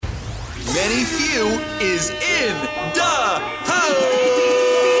Many Few is in the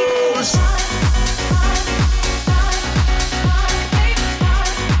house!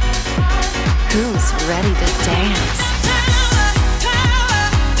 Who's ready to dance?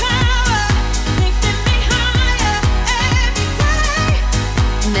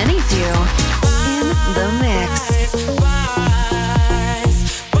 Many Few in the mix.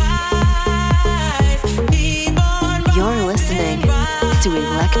 You're listening to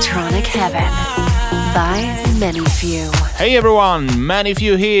Electronic Heaven by Many Few. Hey everyone, Many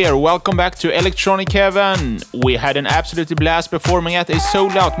Few here. Welcome back to Electronic Heaven. We had an absolutely blast performing at a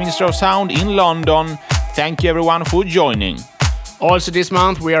sold-out Minister of Sound in London. Thank you everyone for joining. Also this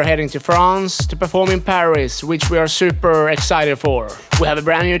month we are heading to France to perform in Paris, which we are super excited for. We have a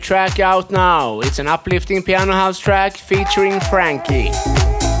brand new track out now. It's an uplifting piano house track featuring Frankie.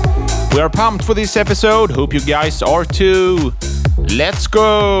 We are pumped for this episode. Hope you guys are too. Let's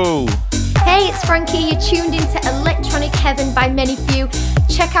go! Hey, it's Frankie. You're tuned into Electronic Heaven by Many Few.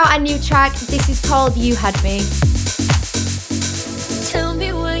 Check out our new track. This is called You Had Me. Tell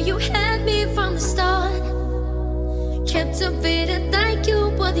me where you had me from the start. Captivated like you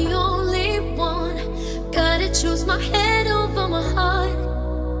were the only one. Gotta choose my head over my heart.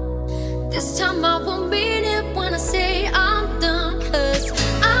 This time I won't mean it when I say I'm done. Cause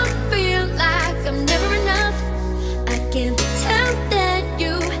I feel like I'm never enough. I can tell that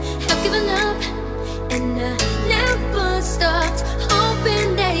you have given up. And I never stopped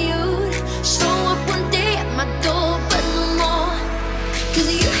hoping that you'd show up one day at my door, but no more. Cause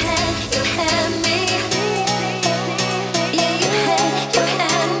you had me. Yeah, you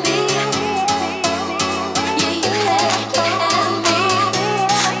had me. Yeah, you had me.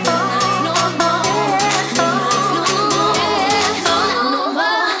 No more. No more.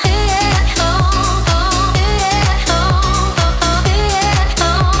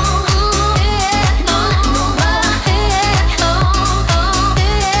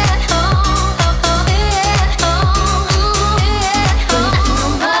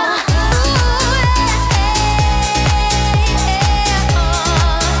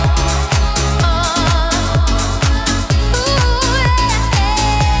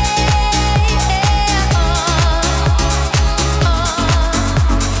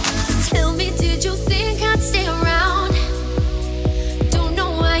 Tell me, did you think I'd stay around? Don't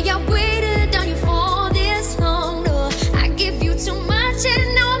know why I waited on you for this long. No, I give you too much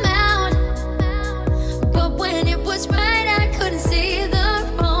and no amount. But when it was right, I couldn't see the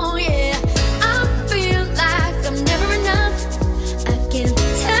wrong. Yeah, I feel like I'm never enough. I can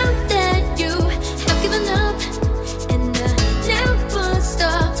tell that you have given up. And I never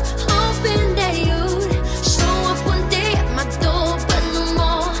stopped hoping that you'd show up one day at my door, but no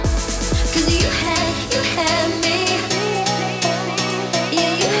more. Cause you had me.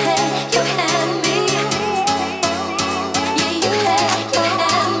 Yeah, you had me. Yeah, you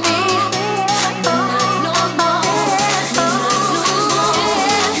had me. No more. No more.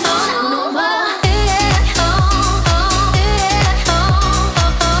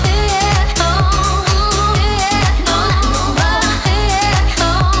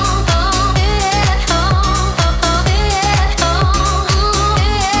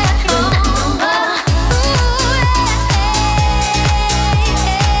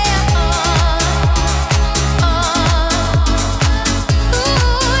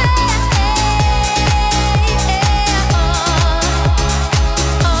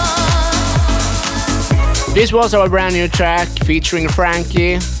 This was our brand new track featuring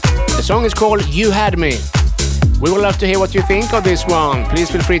Frankie. The song is called You Had Me. We would love to hear what you think of this one.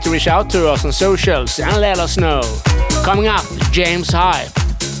 Please feel free to reach out to us on socials and let us know. Coming up, James Hype,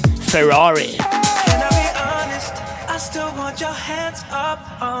 Ferrari. Can I be honest? I still want your hands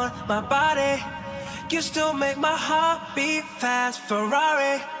up on my body. You still make my heart beat fast.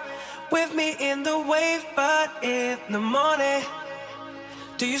 Ferrari, with me in the wave, but in the morning.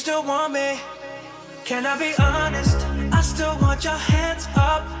 Do you still want me? Can I be honest? I still want your hands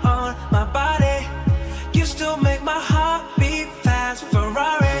up on my body. You still make my heart beat fast.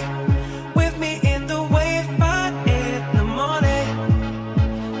 Ferrari, with me in the wave, but in the morning.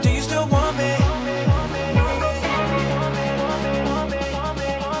 Do you still want me?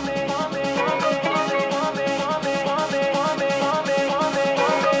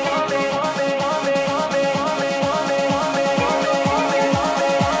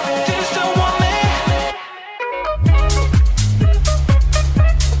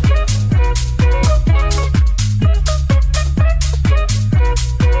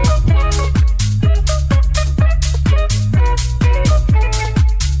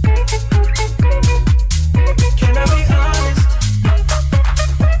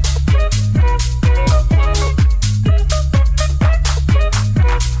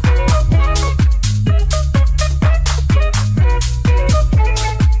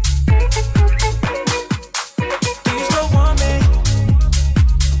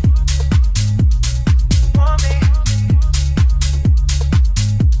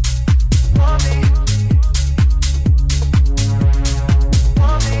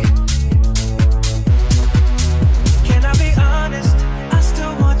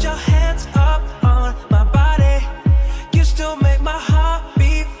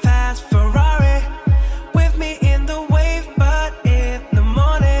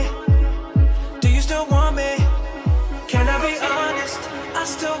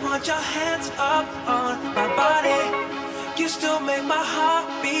 want your hands up on my body. You still make my heart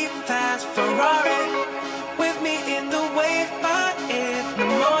beat fast. Ferrari, with me in the wave, but in the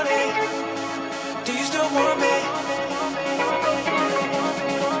morning. Do you still want me?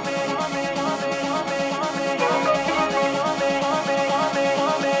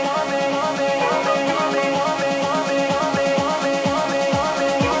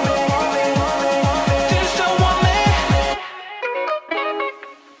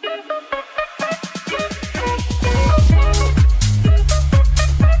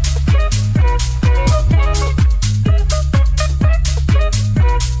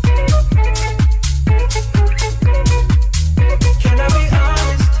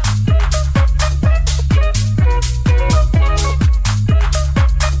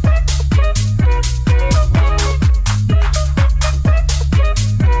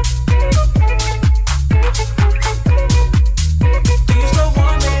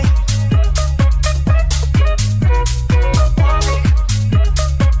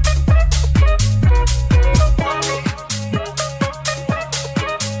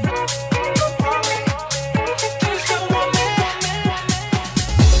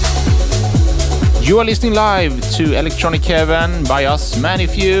 You are listening live to Electronic Heaven by us, Many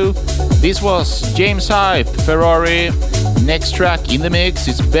Few. This was James Hype, Ferrari. Next track in the mix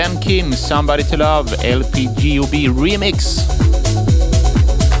is Ben Kim, Somebody to Love, LPGOB remix.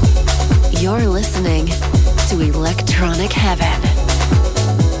 You're listening to Electronic Heaven.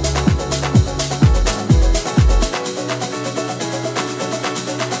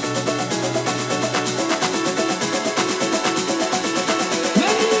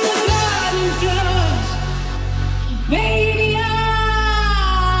 Baby, I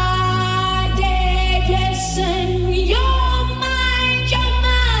did listen. Your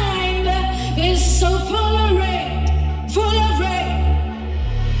mind is so full of rain,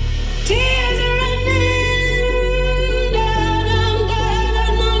 tears are running down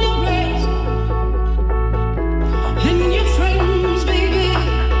on your face. And your friends, baby,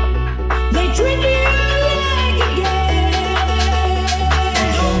 they treat you like a game.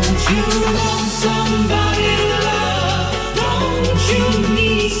 Don't you want somebody to love? Don't you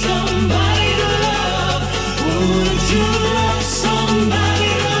need somebody to love? Would you love somebody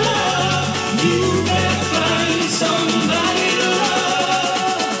to love? You better find somebody to love.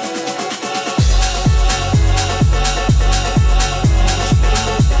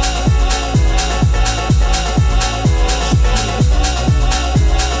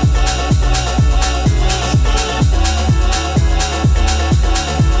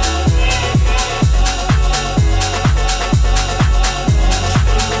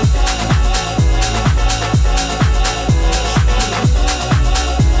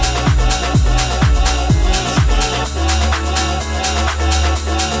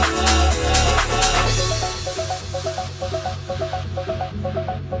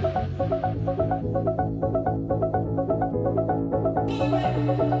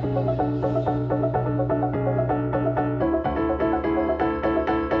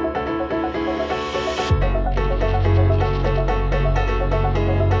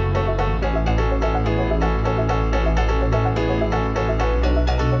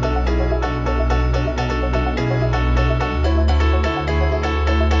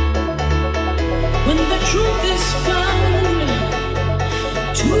 When the truth is found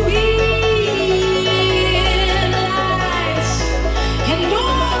to be lies, and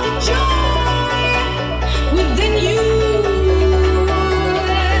all the joy within you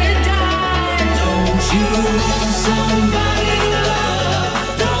dies. Don't you want somebody to love?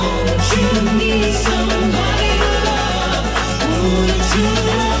 Don't you need somebody to love? Would you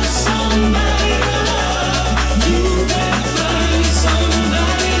love somebody to love? You better find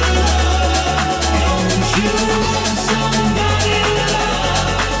somebody to love. Don't you want somebody to love?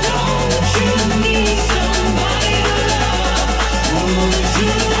 Don't you need somebody to love? Would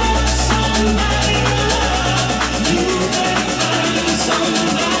you love somebody to love? You better find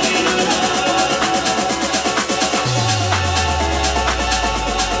somebody to love.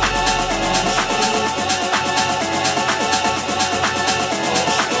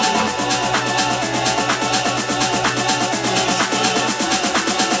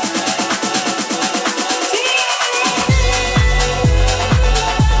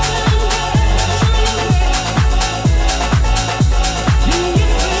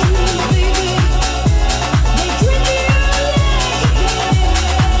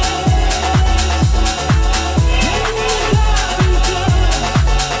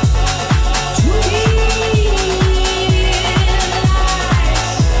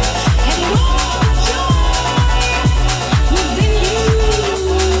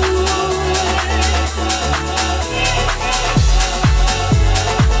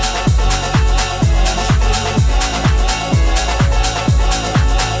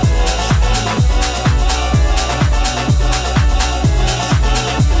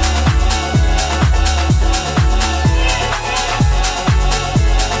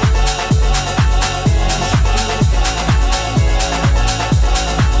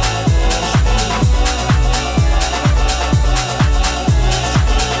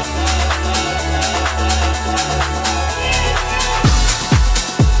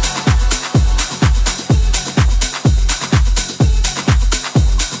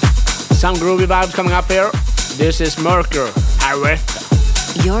 Some groovy vibes coming up here. This is Merkur,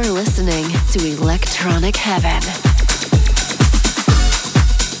 Aretha. You're listening to Electronic Heaven.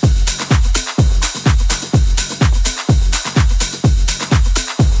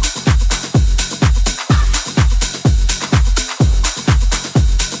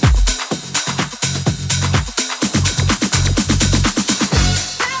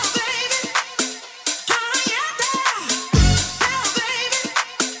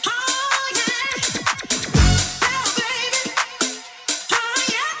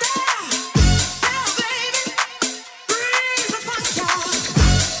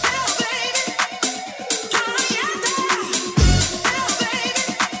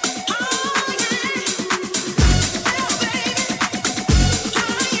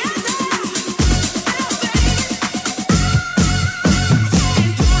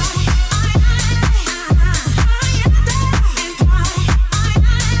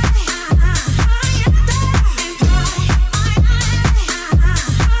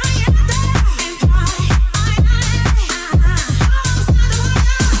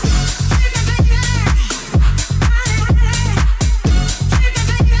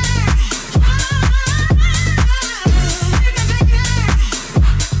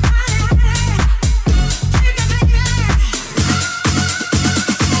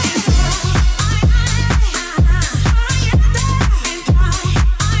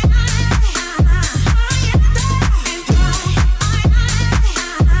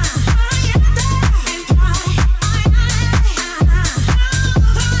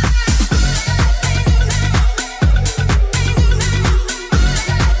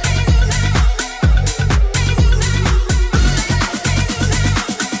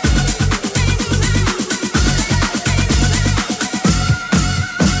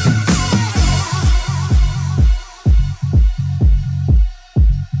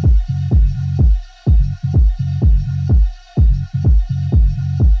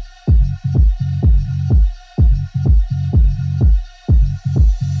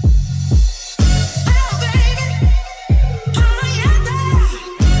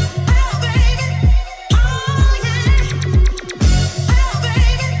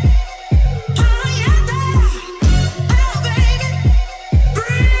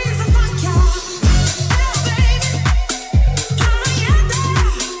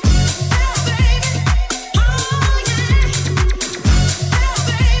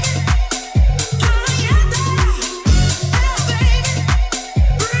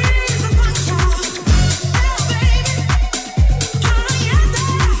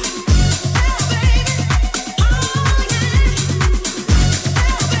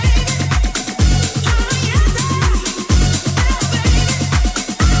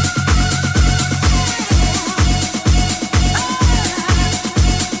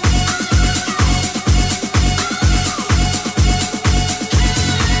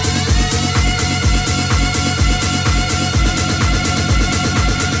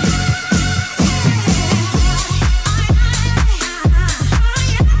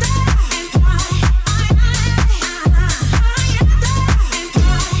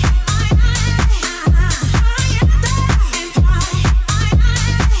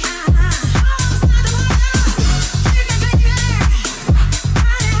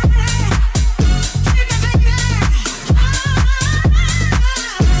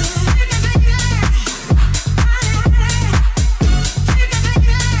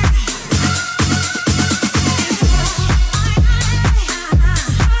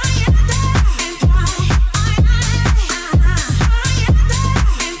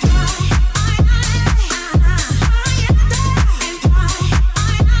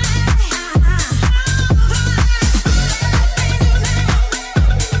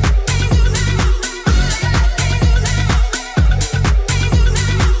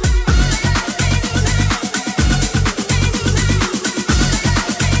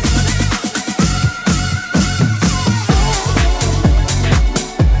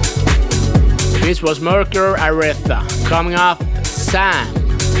 This was Merkur, Aretha. Coming up, Sam,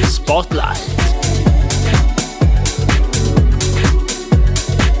 Spotlight.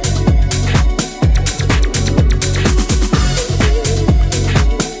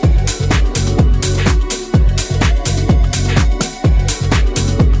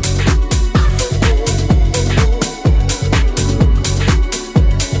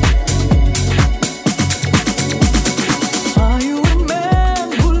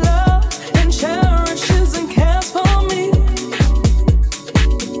 Cherishes and cares for me.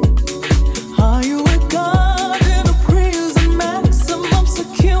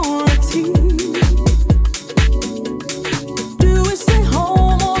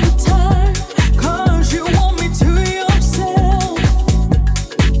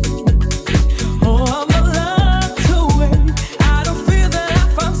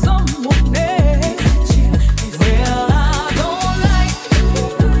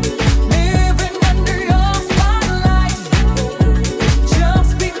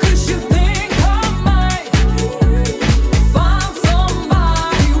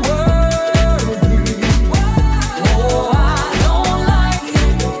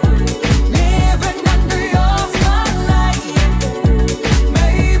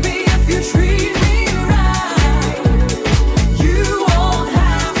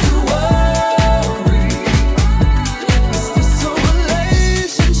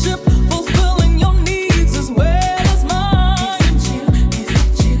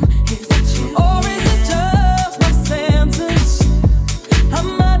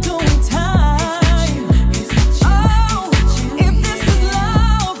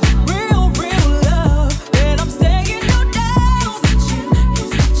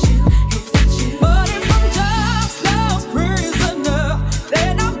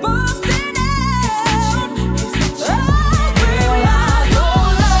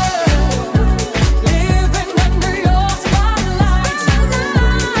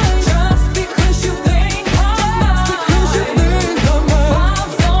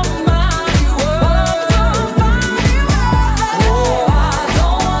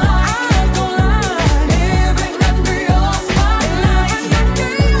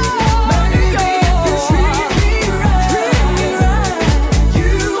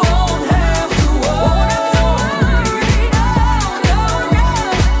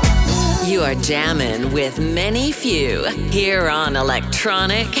 Few here on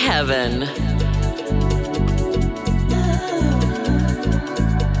Electronic Heaven.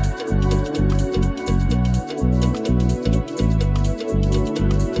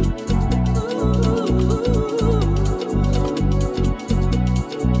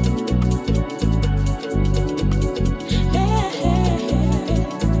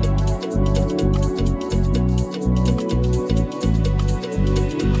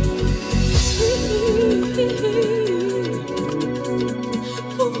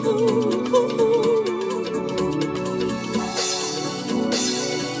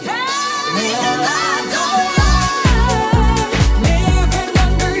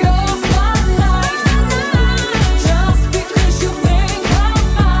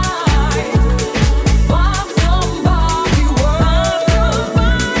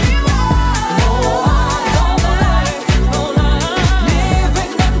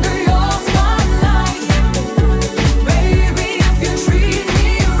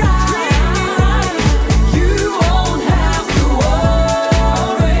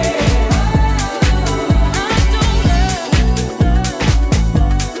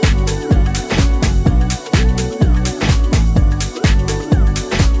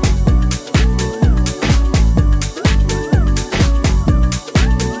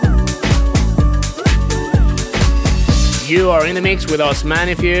 You are in the mix with us,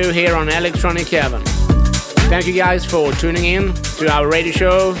 Manifew, here on Electronic Heaven. Thank you guys for tuning in to our radio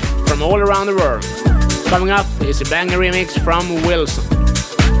show from all around the world. Coming up is a banger remix from Wilson.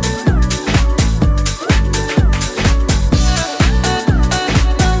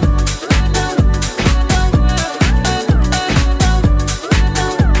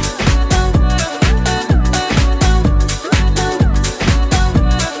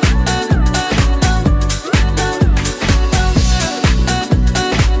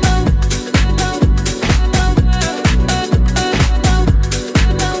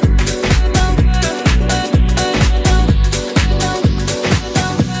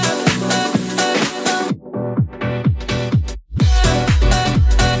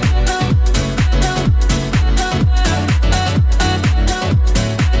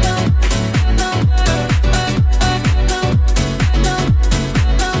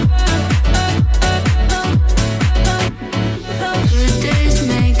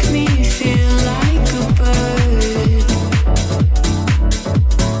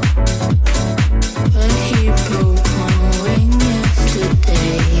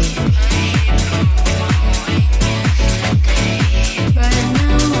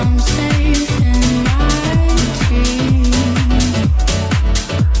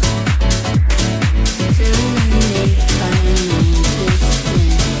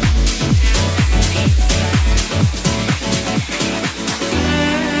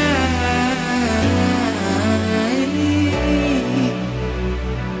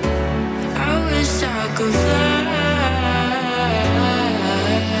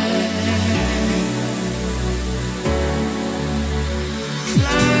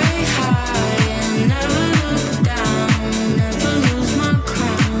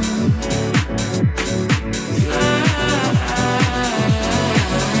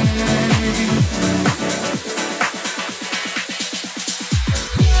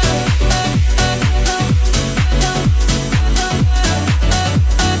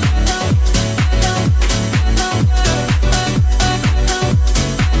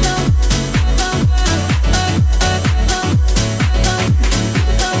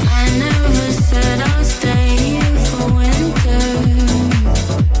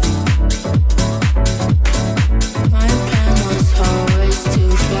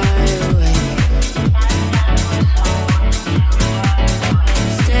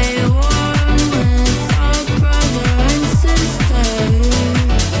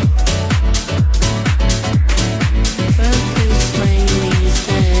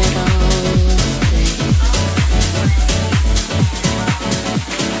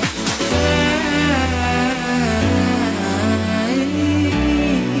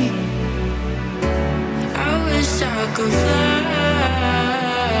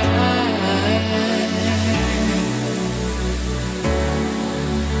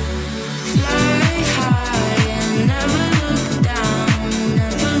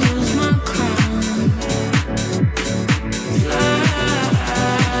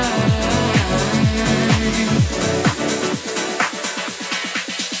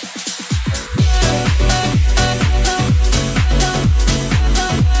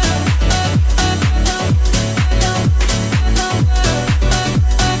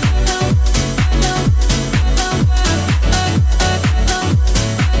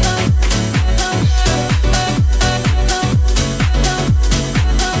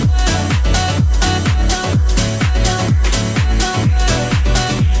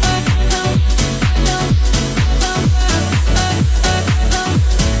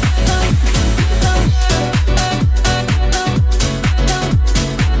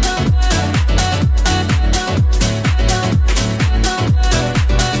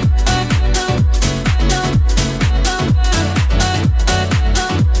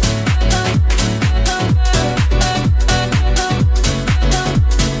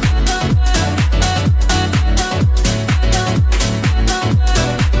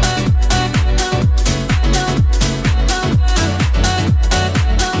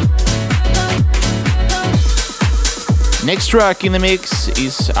 Next track in the mix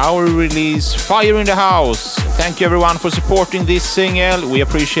is our release Fire in the House. Thank you everyone for supporting this single. We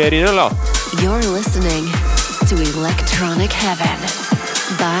appreciate it a lot. You're listening to Electronic Heaven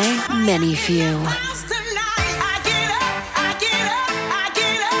by Many Few.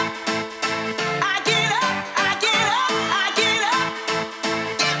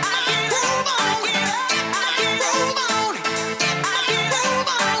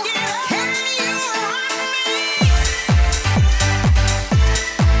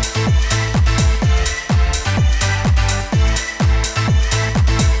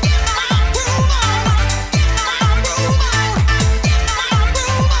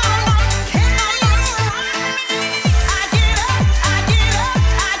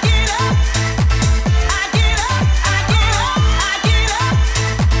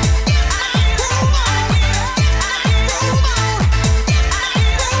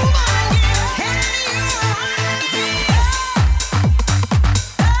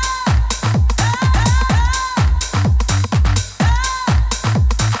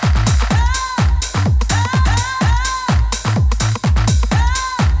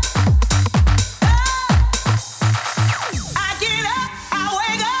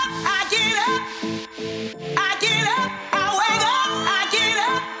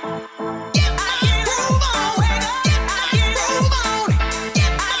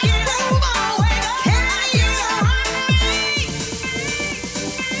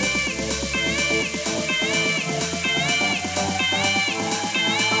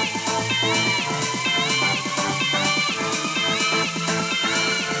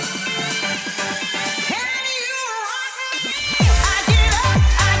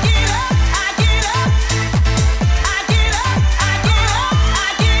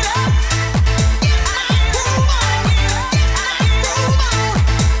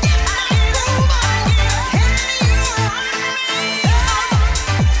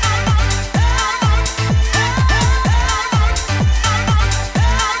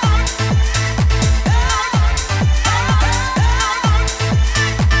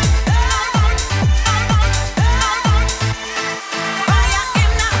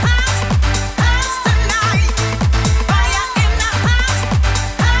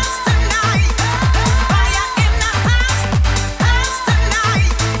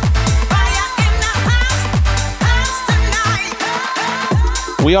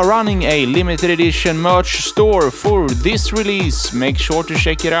 We are running a limited edition merch store for this release. Make sure to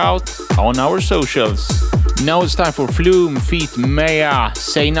check it out on our socials. Now it's time for Flume feat. Maya,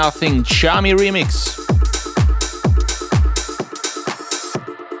 Say Nothing, Chami remix.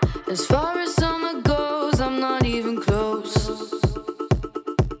 As far as summer goes, I'm not even close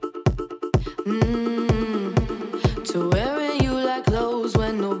to wearing you like clothes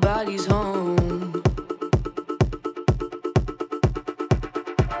when nobody's home.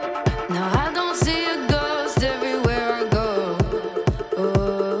 Now I don't see a ghost everywhere I go.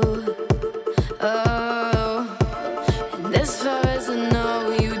 Oh, oh. And as far as I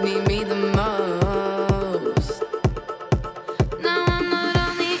know, you'd need me the most. Now I'm not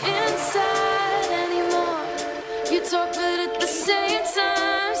on the inside anymore. You talk, but at the same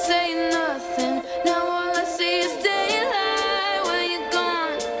time say nothing. Now all I see is daylight when you're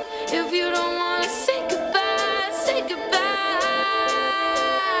gone. If you don't wanna say goodbye, say goodbye.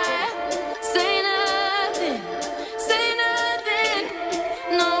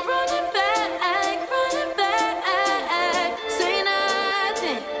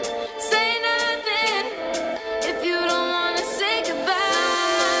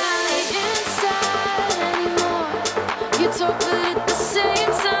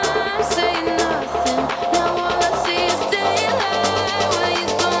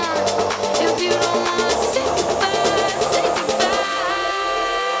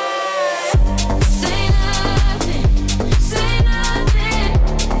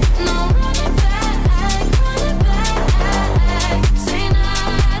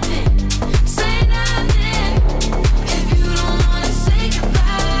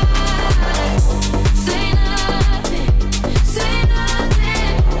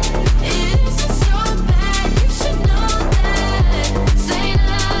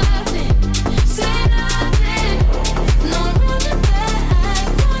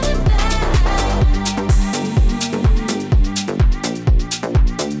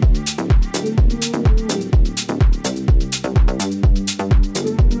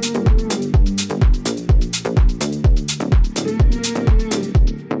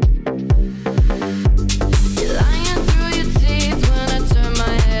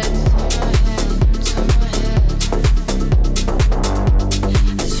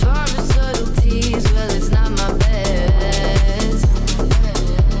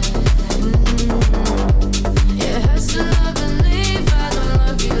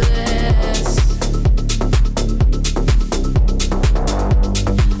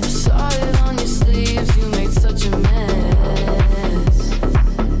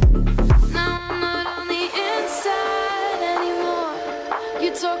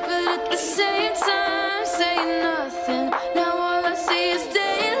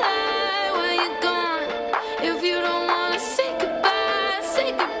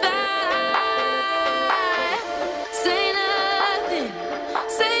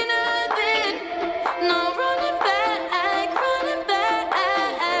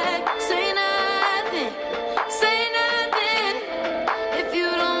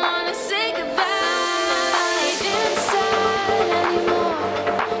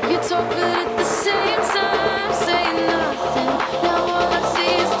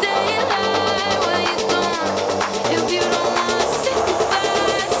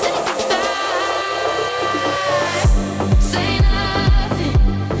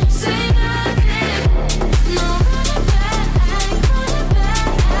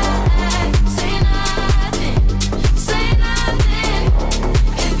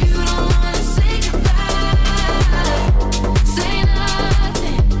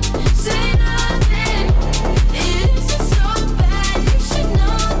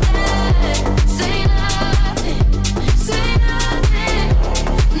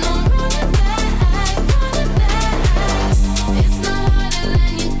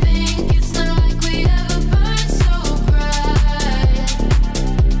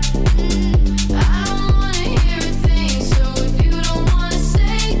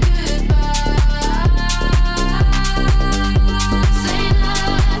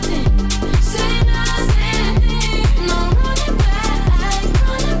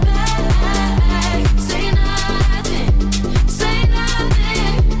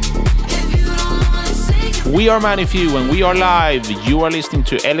 We are Manny Few and we are live. You are listening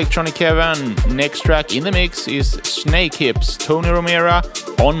to Electronic Heaven. Next track in the mix is Snake Hips, Tony Romera,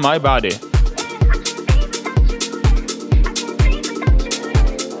 On My Body.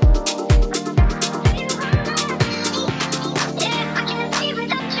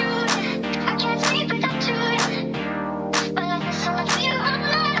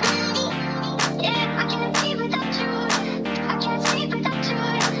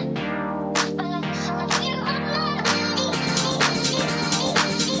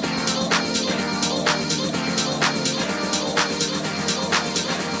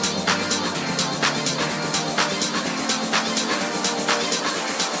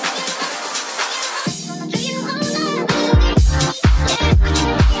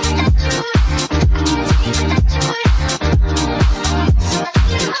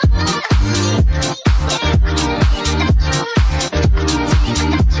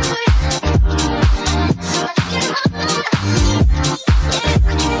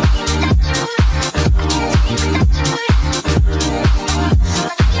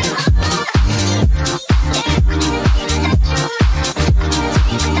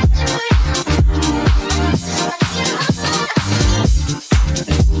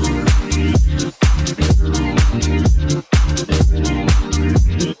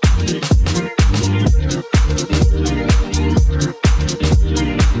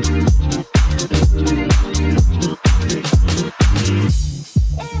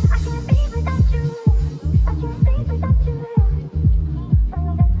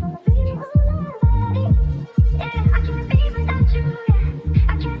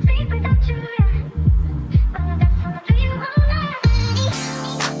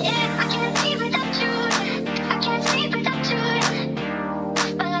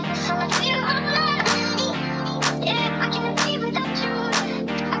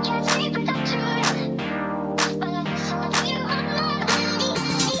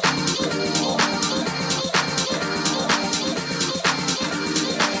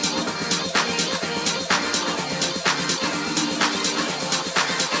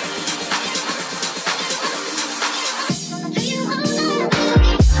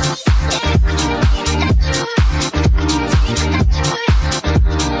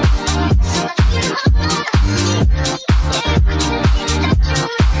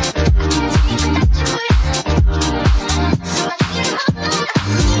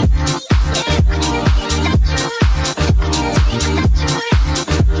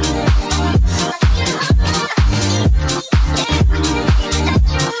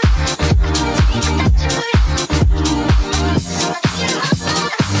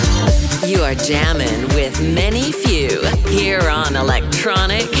 Jamming with Many Few here on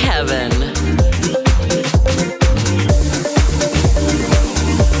Electronic Heaven.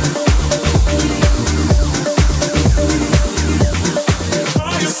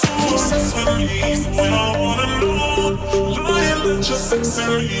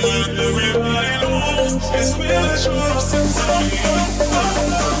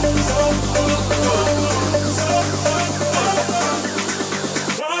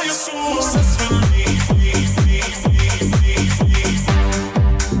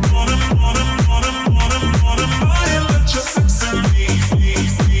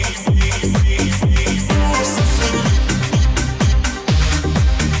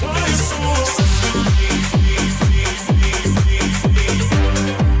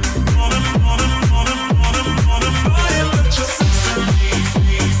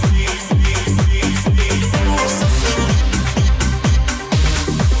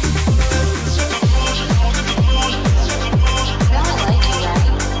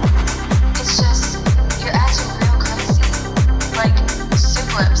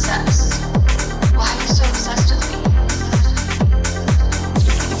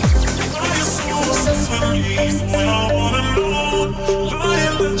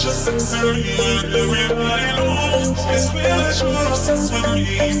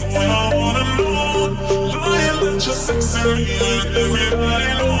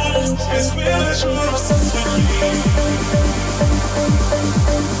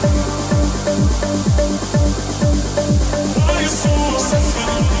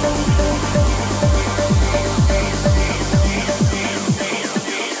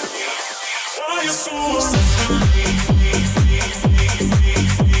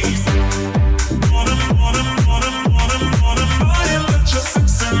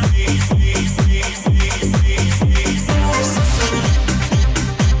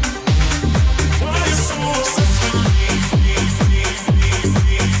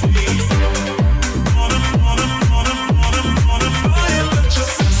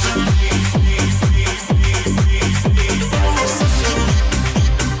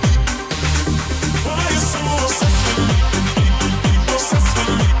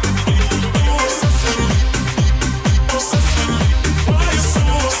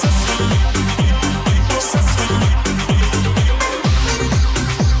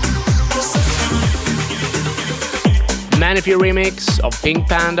 Manifew remix of Pink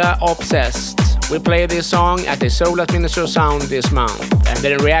Panda, Obsessed. We played this song at the Soul at Minnesota Sound this month, and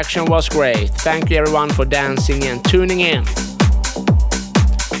the reaction was great. Thank you everyone for dancing and tuning in.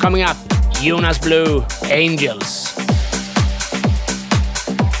 Coming up, Jonas Blue, Angels.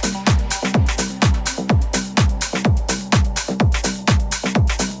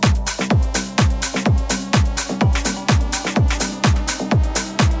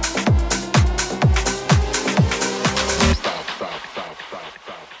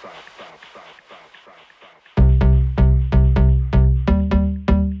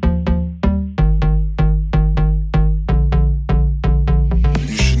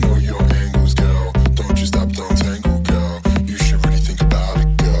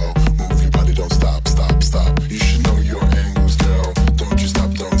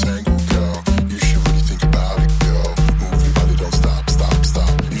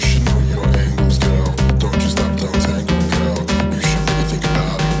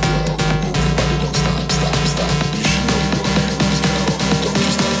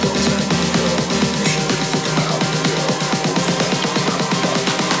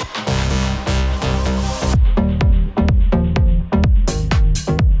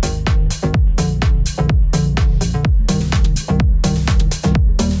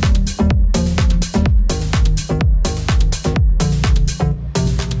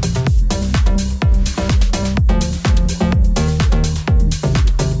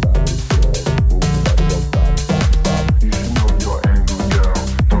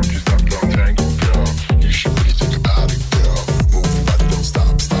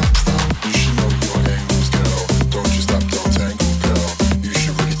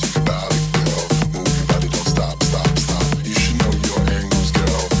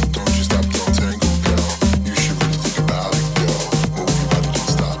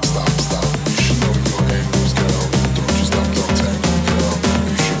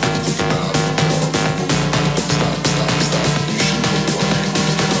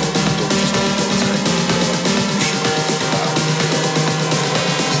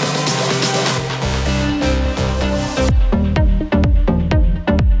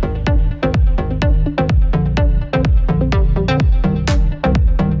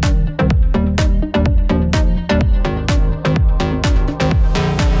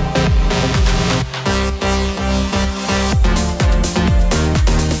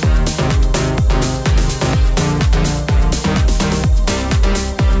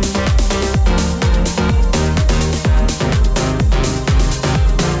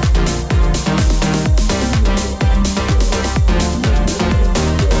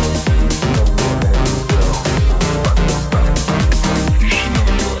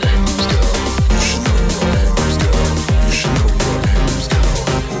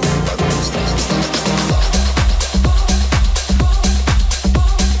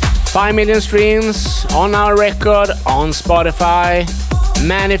 $5 million streams on our record on Spotify.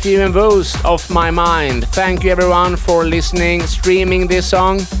 Manifew and Boost, Off My Mind. Thank you everyone for listening, streaming this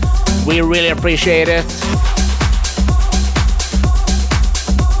song. We really appreciate it.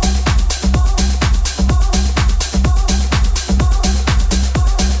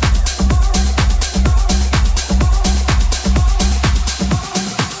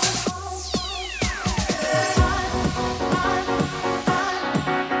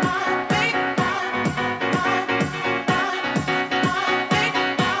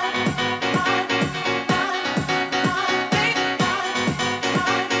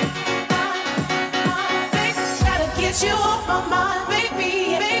 You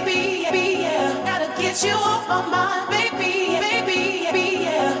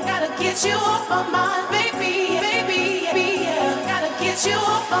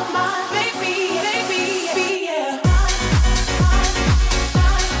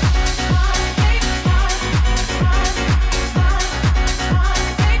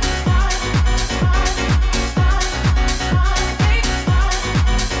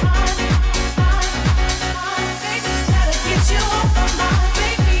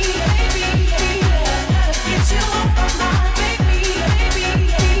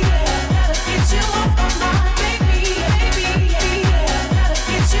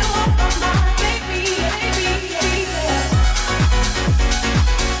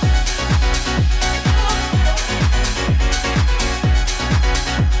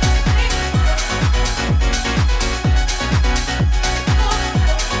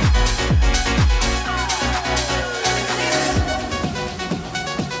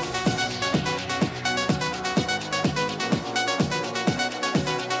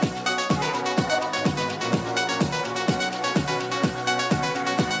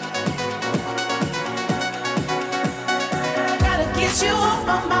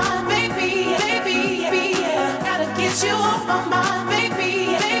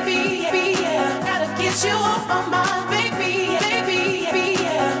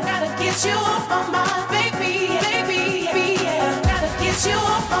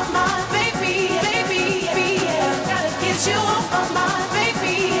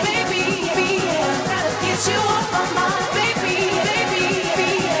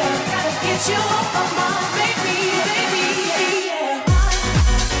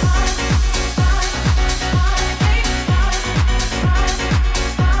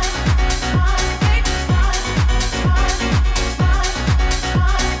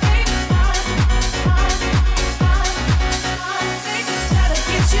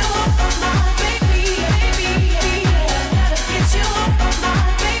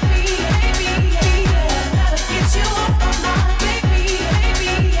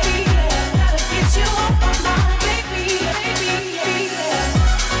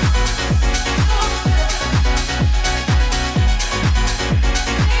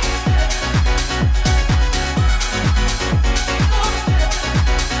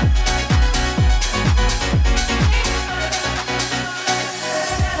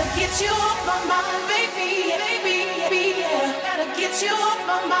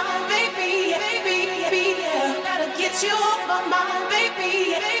my mind, baby, baby, baby, yeah. Gotta get you off my mind,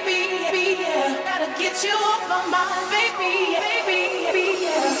 baby, baby, baby, yeah. Gotta get you off my mind, baby, baby, baby,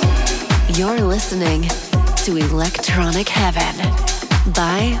 yeah. You're listening to Electronic Heaven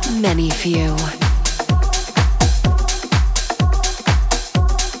by Many Few.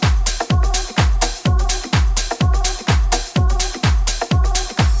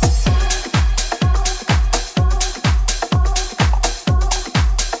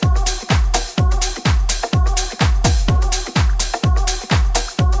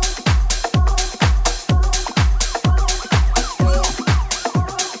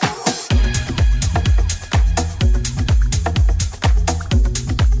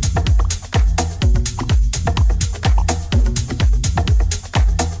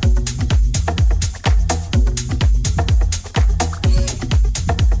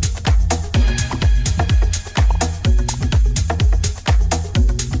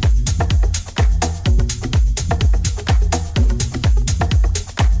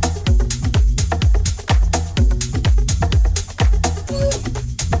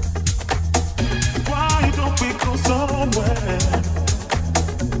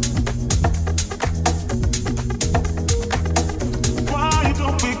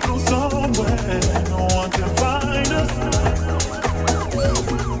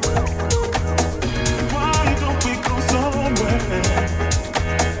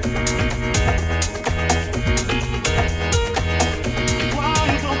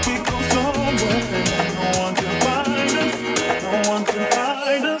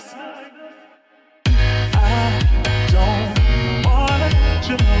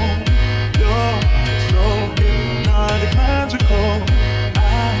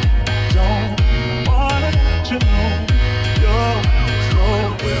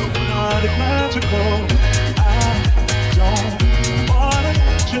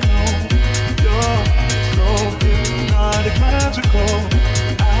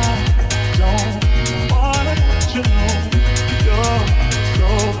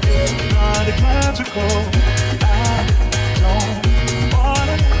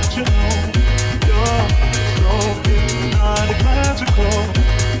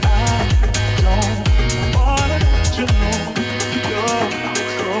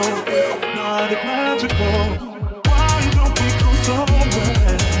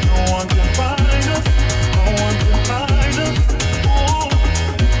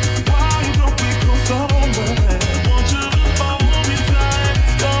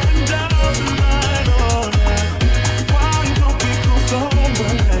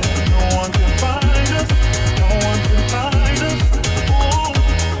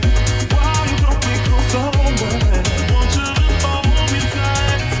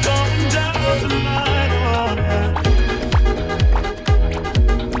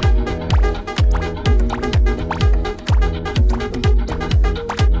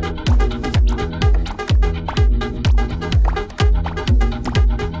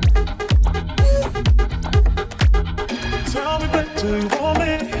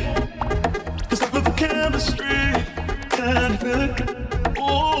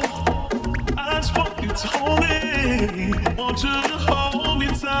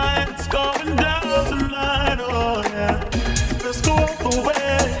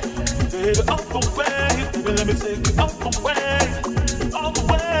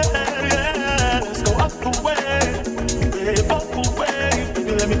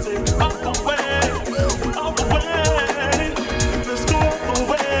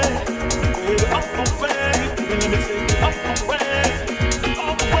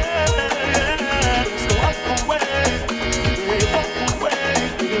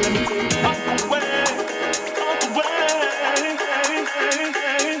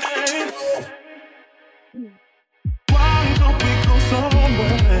 Why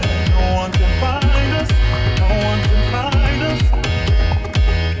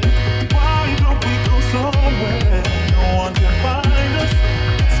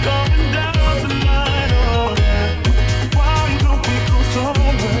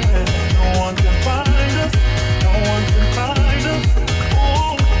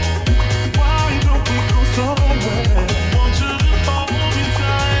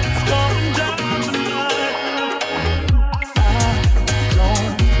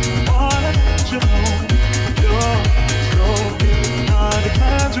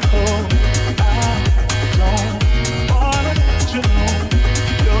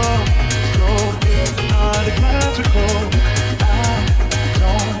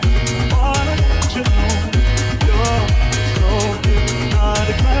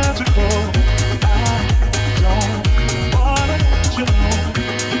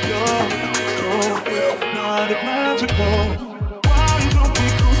to go? Why don't we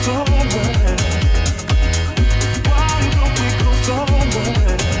go somewhere? Why don't we go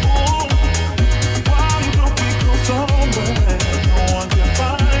somewhere? Oh, why don't we go somewhere? No one can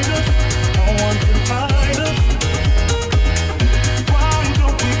find us. No one can find us. Why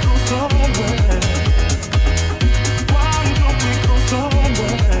don't we go somewhere? Why don't we go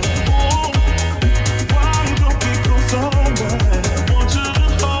somewhere? Oh, why don't we go somewhere? Want you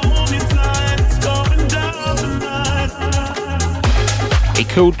to hold me tight. It's going down tonight. A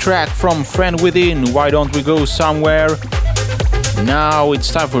cool track from Friend Within, Why Don't We Go Somewhere? Now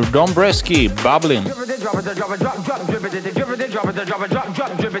it's time for Don Bresky, Bubbling.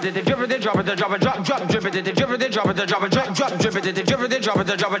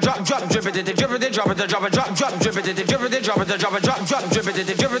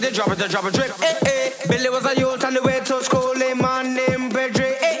 Billy was a youth on the way to school, him man named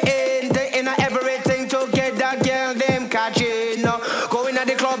Pedri. Taking everything to get that girl, them catching. Going at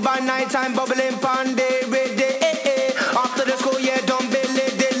the club by night time, bubbling pandy with the after the school, yeah, don't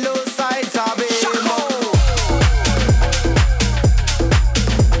believe the low sides of it.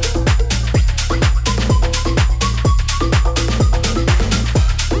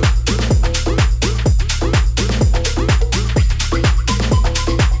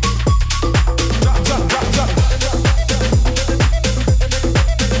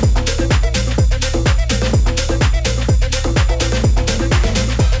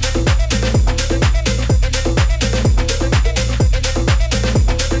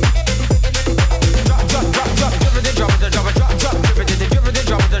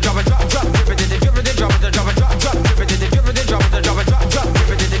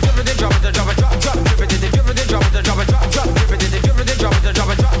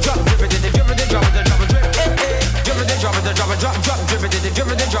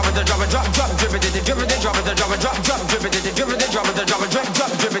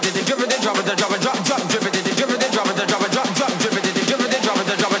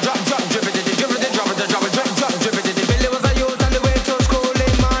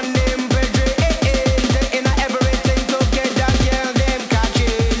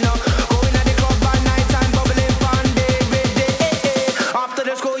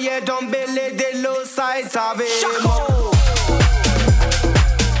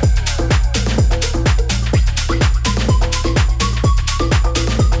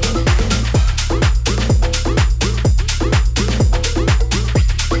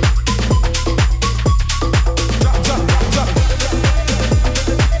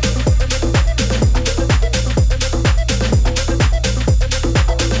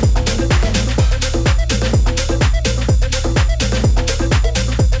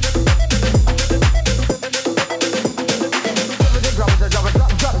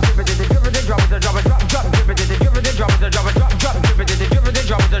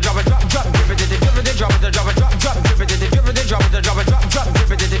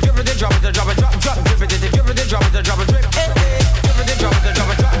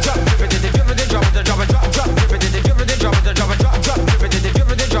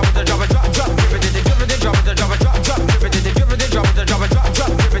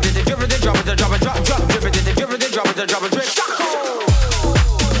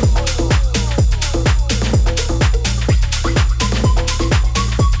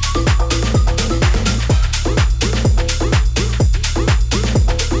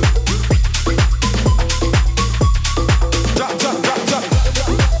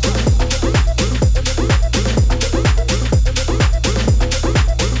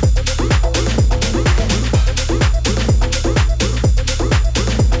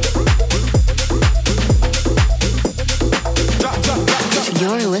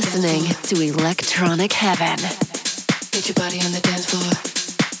 To Electronic Heaven. Get your body on the dance floor.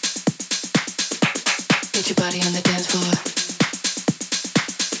 Get your body on the dance floor.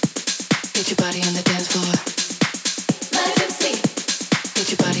 Get your body on the dance floor. Let them see.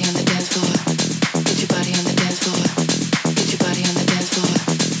 Get your body on the dance floor. Get your body on the dance floor. Get your body on the dance floor.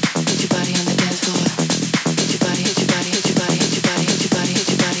 Get your body on the dance floor. Get your body, hit your body, hit your body, hit your body, hit your body,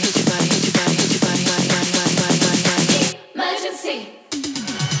 hit your body, hit your body, hit your body, hit your body, body. Emergency.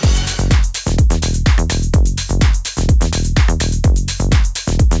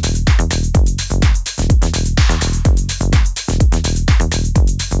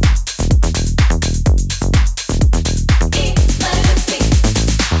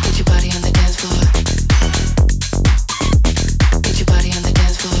 Get your body on the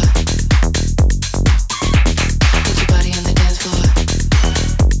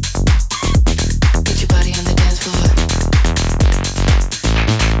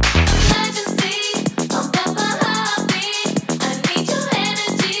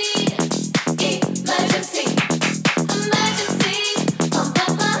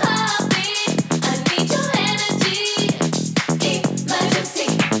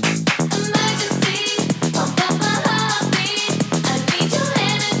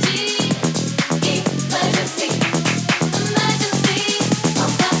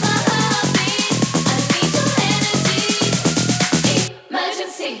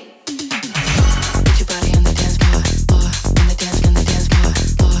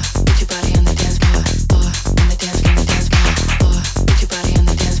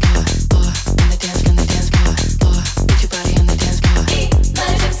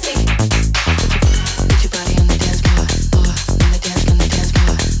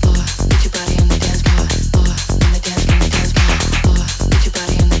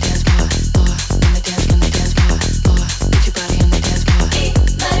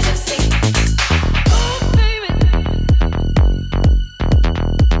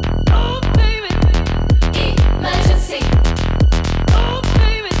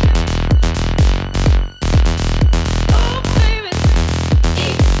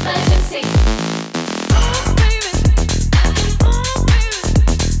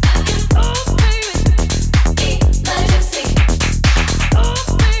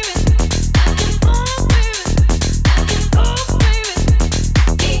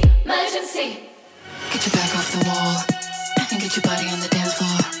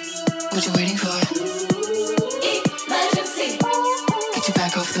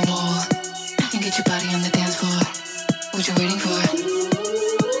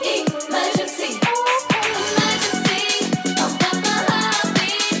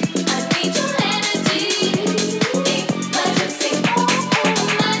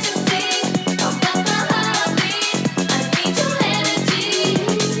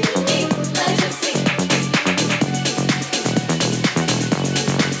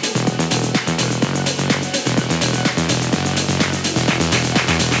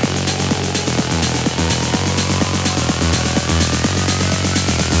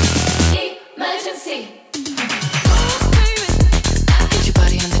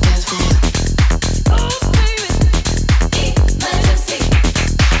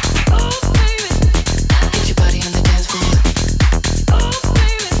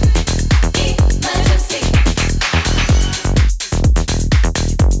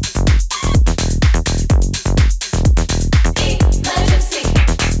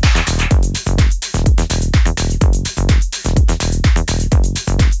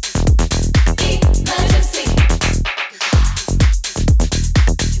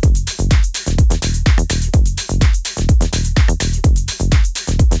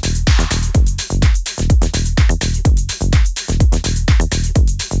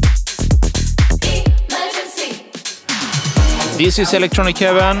This is Electronic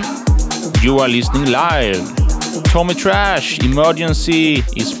Heaven. You are listening live. Tommy Trash, Emergency,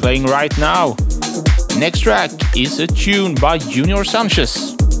 is playing right now. Next track is a tune by Junior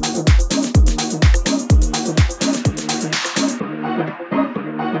Sanchez.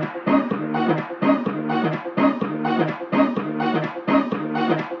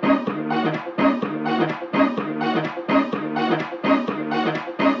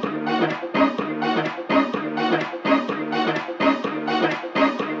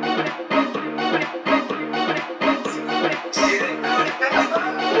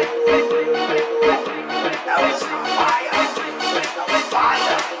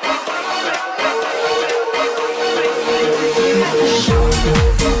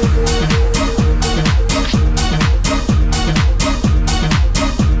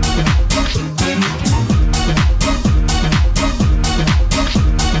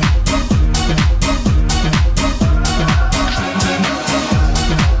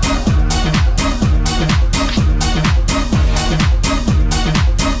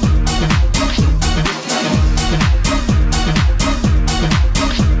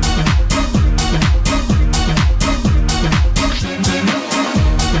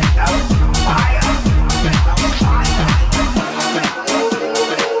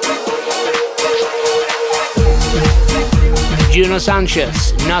 Juno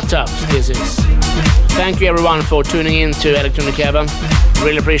Sanchez, Nut Ups, this is. Thank you everyone for tuning in to Electronic Heaven.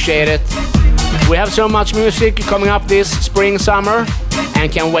 Really appreciate it. We have so much music coming up this spring, summer,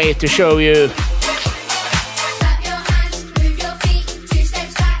 and can't wait to show you.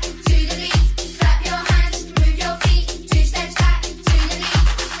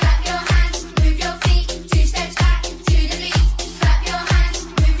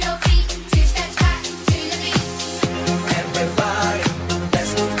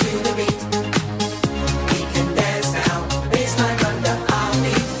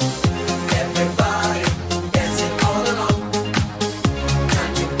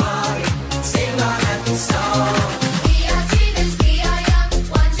 Say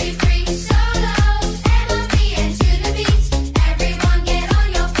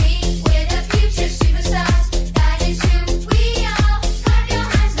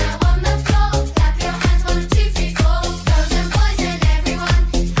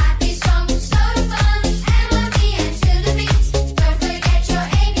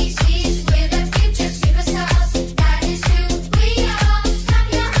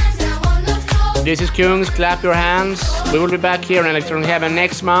Kungs, clap your hands. We will be back here in Electronic Heaven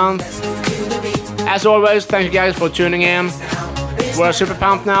next month. As always, thank you guys for tuning in. We're super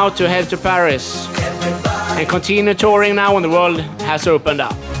pumped now to head to Paris and continue touring now when the world has opened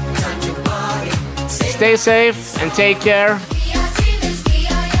up. Stay safe and take care.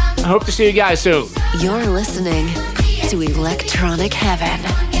 I hope to see you guys soon. You're listening to Electronic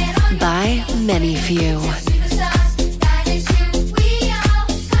Heaven by Many Few.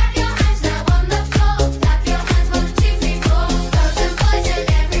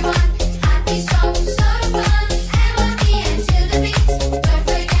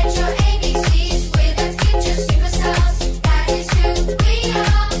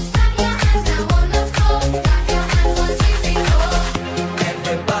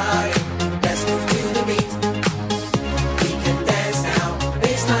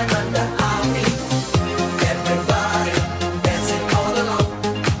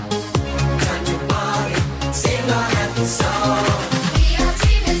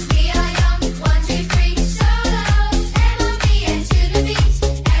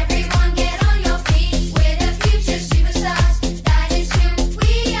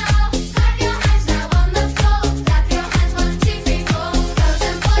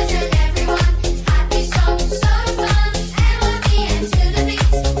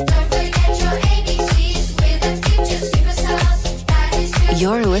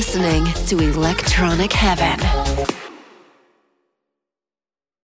 You're listening to Electronic Heaven